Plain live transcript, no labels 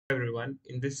Everyone.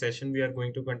 In this session, we are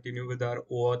going to continue with our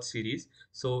OAuth series.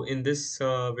 So in this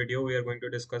video, we are going to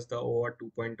discuss the OAuth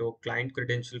 2.0 Client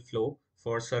Credential Flow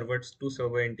for servers to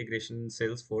server integration in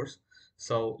Salesforce.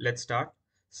 So let's start.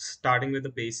 Starting with the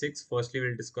basics, firstly,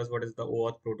 we'll discuss what is the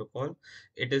OAuth protocol.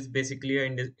 It is basically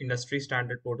an industry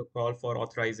standard protocol for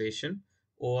authorization.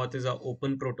 OAuth is an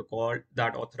open protocol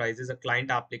that authorizes a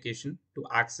client application to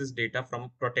access data from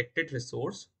a protected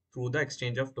resource through the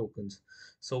exchange of tokens.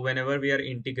 So whenever we are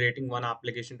integrating one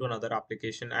application to another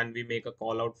application and we make a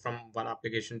call out from one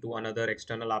application to another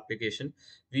external application,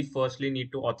 we firstly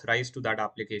need to authorize to that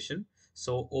application.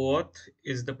 So OAuth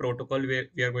is the protocol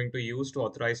we are going to use to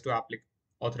authorize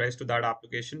to that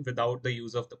application without the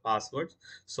use of the passwords.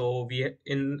 So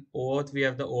in OAuth we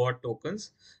have the OAuth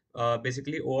tokens.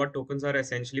 Basically, OAuth tokens are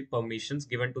essentially permissions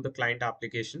given to the client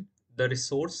application. The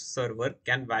resource server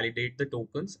can validate the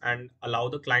tokens and allow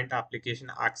the client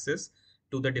application access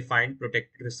to the defined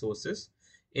protected resources.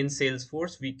 In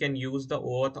Salesforce, we can use the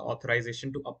OAuth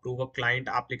authorization to approve a client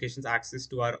application's access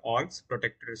to our org's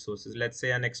protected resources. Let's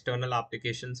say an external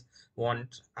applications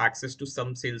want access to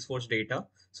some Salesforce data.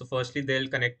 So firstly, they'll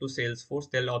connect to Salesforce.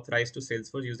 They'll authorize to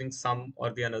Salesforce using some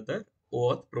or the another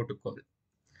OAuth protocol.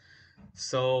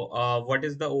 So, what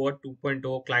is the OAuth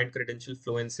 2.0 client credential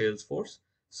flow in Salesforce?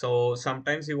 So,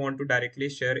 sometimes you want to directly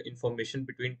share information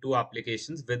between two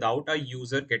applications without a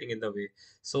user getting in the way.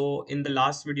 So, in the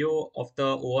last video of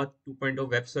the OAuth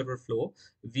 2.0 web server flow,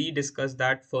 we discussed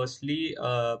that firstly,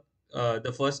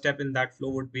 the first step in that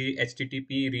flow would be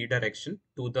HTTP redirection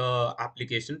to the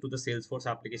application, to the Salesforce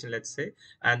application, let's say,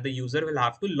 and the user will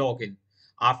have to log in.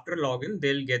 After login,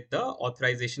 they'll get the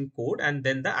authorization code and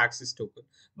then the access token.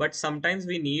 But sometimes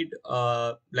we need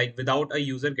like without a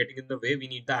user getting in the way, we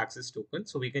need the access token,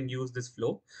 so we can use this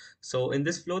flow. So in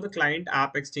this flow, the client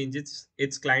app exchanges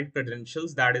its client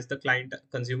credentials, that is the client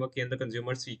consumer key and the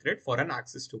consumer secret, for an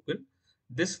access token.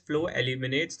 This flow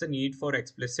eliminates the need for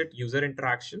explicit user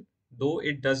interaction, though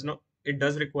it does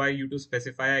require you to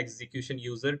specify an execution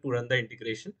user to run the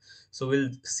integration. So we'll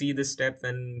see this step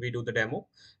when we do the demo,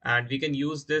 and we can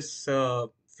use this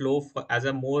flow as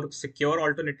a more secure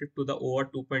alternative to the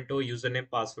OAuth 2.0 username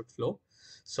password flow.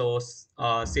 So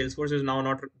Salesforce is now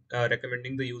not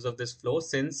recommending the use of this flow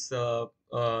since the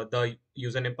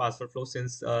username password flow,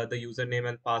 since the username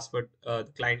and password, the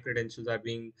client credentials are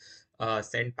being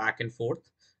sent back and forth.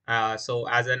 So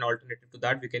as an alternative to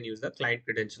that, we can use the client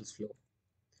credentials flow.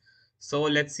 So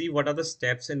let's see what are the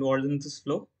steps involved in this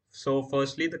flow. So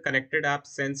firstly, the connected app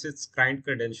sends its client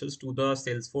credentials to the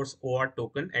Salesforce OAuth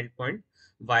token endpoint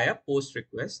via post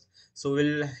request. So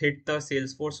we'll hit the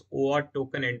Salesforce OAuth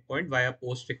token endpoint via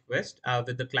post request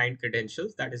with the client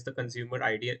credentials, that is the consumer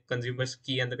ID, consumer's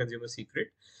key and the consumer secret.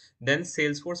 Then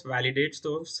Salesforce validates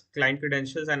those client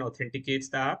credentials and authenticates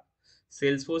the app.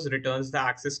 Salesforce returns the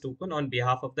access token on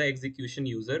behalf of the execution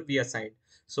user we assigned.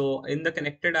 So in the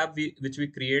connected app, which we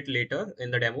create later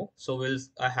in the demo, so we'll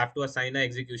have to assign an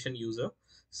execution user.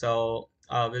 So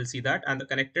we'll see that. And the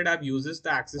connected app uses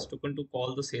the access token to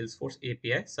call the Salesforce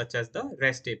API, such as the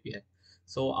REST API.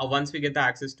 So once we get the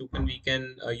access token, we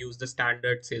can use the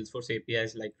standard Salesforce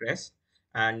APIs like REST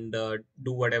and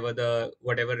do whatever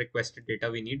requested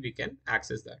data we need, we can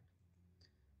access that.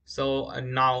 So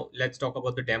now let's talk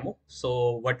about the demo.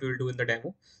 So what we'll do in the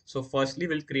demo. So firstly,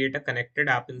 we'll create a connected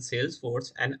app in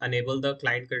Salesforce and enable the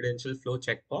client credential flow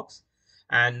checkbox.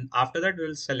 And after that,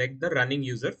 we'll select the running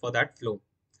user for that flow.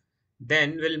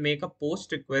 Then we'll make a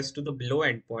post request to the below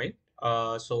endpoint.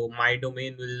 So my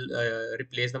domain will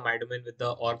replace the my domain with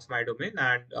the orgs my domain,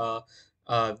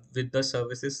 and with the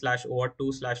services slash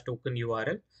OAuth2 slash token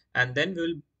URL. And then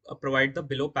we'll provide the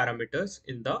below parameters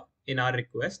in our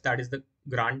request. That is the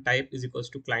grant type is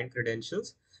equals to client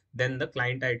credentials. Then the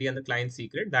client ID and the client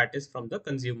secret, that is from the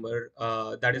consumer,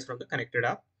 that is from the connected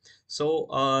app.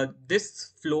 So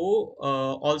this flow,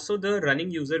 also the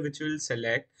running user which we will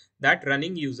select, that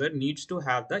running user needs to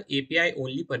have the API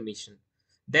only permission.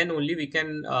 Then only we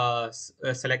can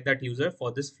select that user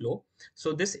for this flow.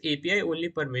 So this API only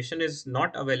permission is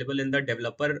not available in the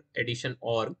developer edition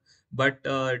org, but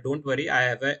don't worry, I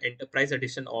have an enterprise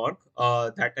edition org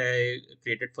that I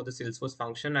created for the Salesforce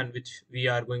function, and which we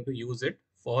are going to use it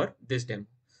for this demo.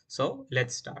 So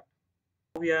let's start.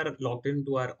 We are logged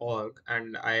into our org,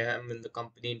 and I am in the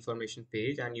company information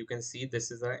page, and you can see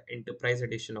this is a enterprise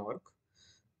edition org,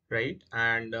 right?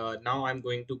 And now I'm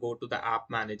going to go to the app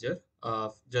manager,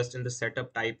 just in the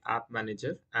setup type app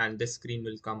manager, and this screen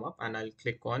will come up, and I'll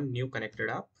click on new connected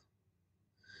app.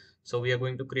 So we are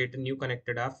going to create a new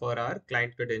connected app for our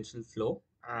client credential flow,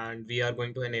 and we are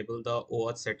going to enable the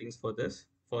OAuth settings for this.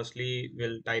 Firstly,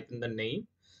 we'll type in the name.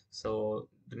 So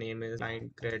the name is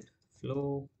Client Cred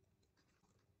Flow.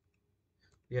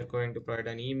 We are going to provide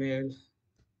an email.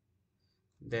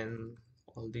 Then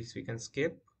all these we can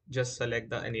skip. Just select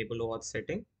the enable OAuth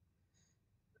setting.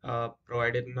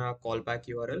 Provide in a callback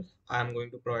URL. I'm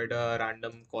going to provide a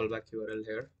random callback URL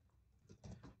here.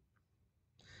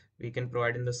 We can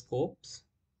provide in the scopes.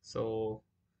 So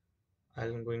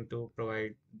I'm going to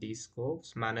provide these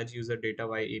scopes: manage user data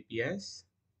via APIs,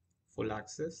 full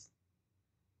access.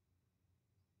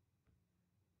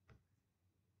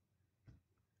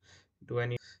 Do I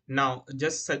need now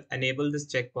just enable this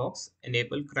checkbox,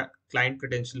 enable client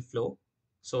credential flow.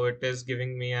 So it is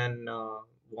giving me an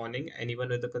warning: anyone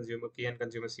with the consumer key and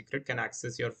consumer secret can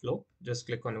access your flow. Just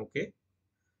click on OK,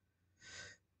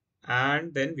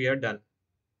 and then we are done.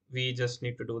 We just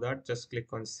need to do that. Just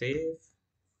click on save,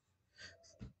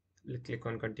 click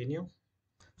on continue.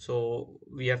 So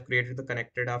we have created the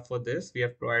connected app for this. We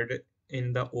have provided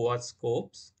in the OAuth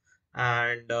scopes,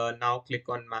 and now click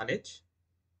on manage.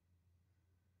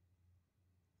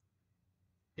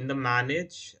 In the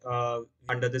manage,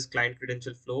 under this client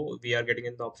credential flow, we are getting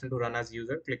in the option to run as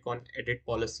user. Click on edit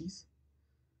policies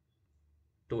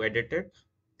to edit it.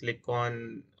 Click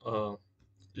on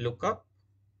lookup.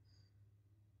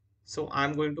 So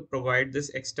I'm going to provide this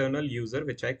external user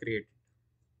which I created,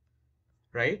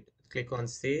 right? Click on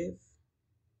save.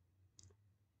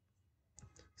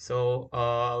 So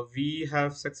we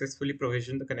have successfully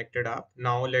provisioned the connected app.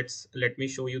 Now let me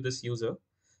show you this user.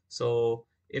 So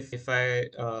if I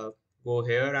go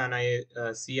here and I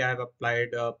see I have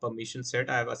applied a permission set,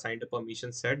 I have assigned a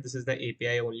permission set. This is the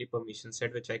API only permission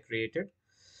set which I created.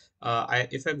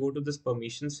 If I go to this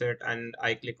permission set and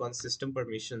I click on system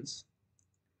permissions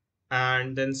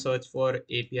and then search for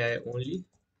API only,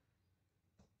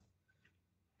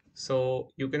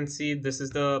 so you can see this is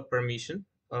the permission,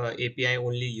 API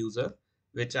only user,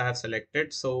 which I have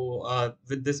selected. So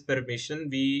with this permission,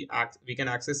 we can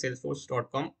access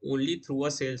salesforce.com only through a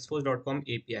salesforce.com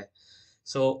API.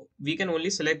 So we can only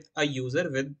select a user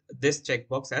with this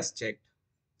checkbox as checked.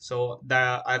 So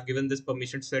that I've given this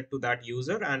permission set to that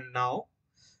user, and now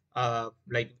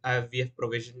we have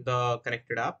provisioned the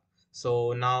connected app.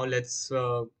 So now let's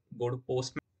go to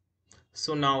Postman.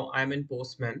 So now I'm in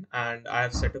Postman and I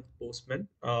have set up Postman.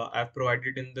 I've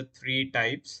provided in the three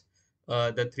types,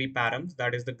 the three params.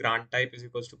 That is, the grant type is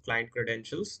equals to client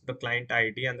credentials, the client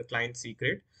ID, and the client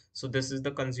secret. So this is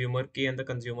the consumer key and the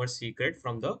consumer secret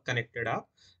from the connected app.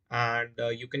 And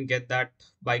you can get that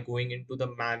by going into the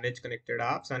manage connected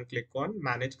apps and click on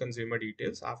manage consumer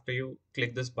details. After you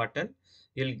click this button,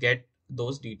 you'll get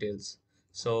those details.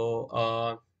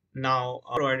 So now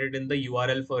I provided in the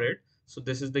URL for it. So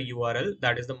this is the URL,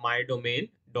 that is the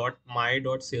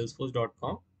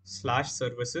my.my.salesforce.com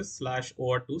 /services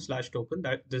 /OAuth2 /token.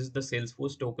 That this is the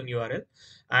Salesforce token URL,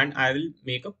 and I will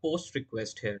make a post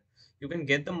request here. You can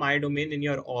get the my domain in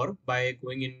your org by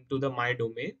going into the my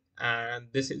domain, and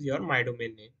this is your my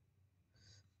domain name.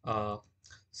 Uh,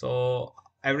 so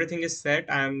everything is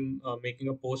set. I'm making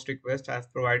a post request.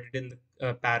 I've provided in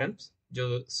the params.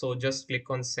 So just click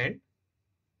on send.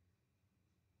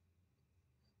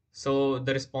 So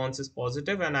the response is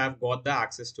positive and I've got the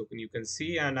access token, you can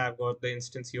see, and I've got the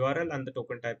instance URL and the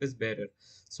token type is bearer.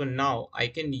 So now I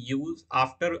can use,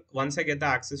 once I get the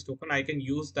access token, I can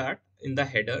use that in the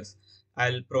headers.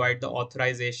 I'll provide the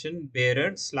authorization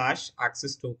bearer /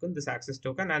 access token, this access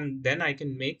token, and then I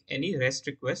can make any REST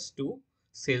request to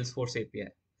Salesforce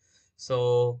API.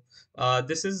 So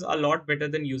this is a lot better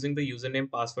than using the username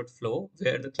password flow,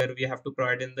 where we have to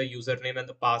provide in the username and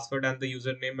the password, and the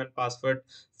username and password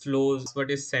flows password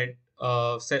is sent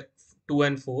set 2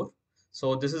 and 4.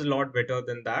 So this is a lot better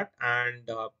than that, and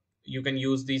you can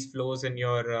use these flows in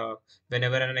your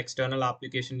whenever an external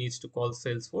application needs to call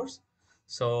Salesforce.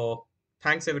 So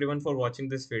thanks everyone for watching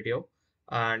this video,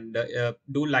 and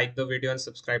do like the video and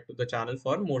subscribe to the channel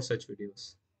for more such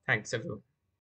videos. Thanks everyone.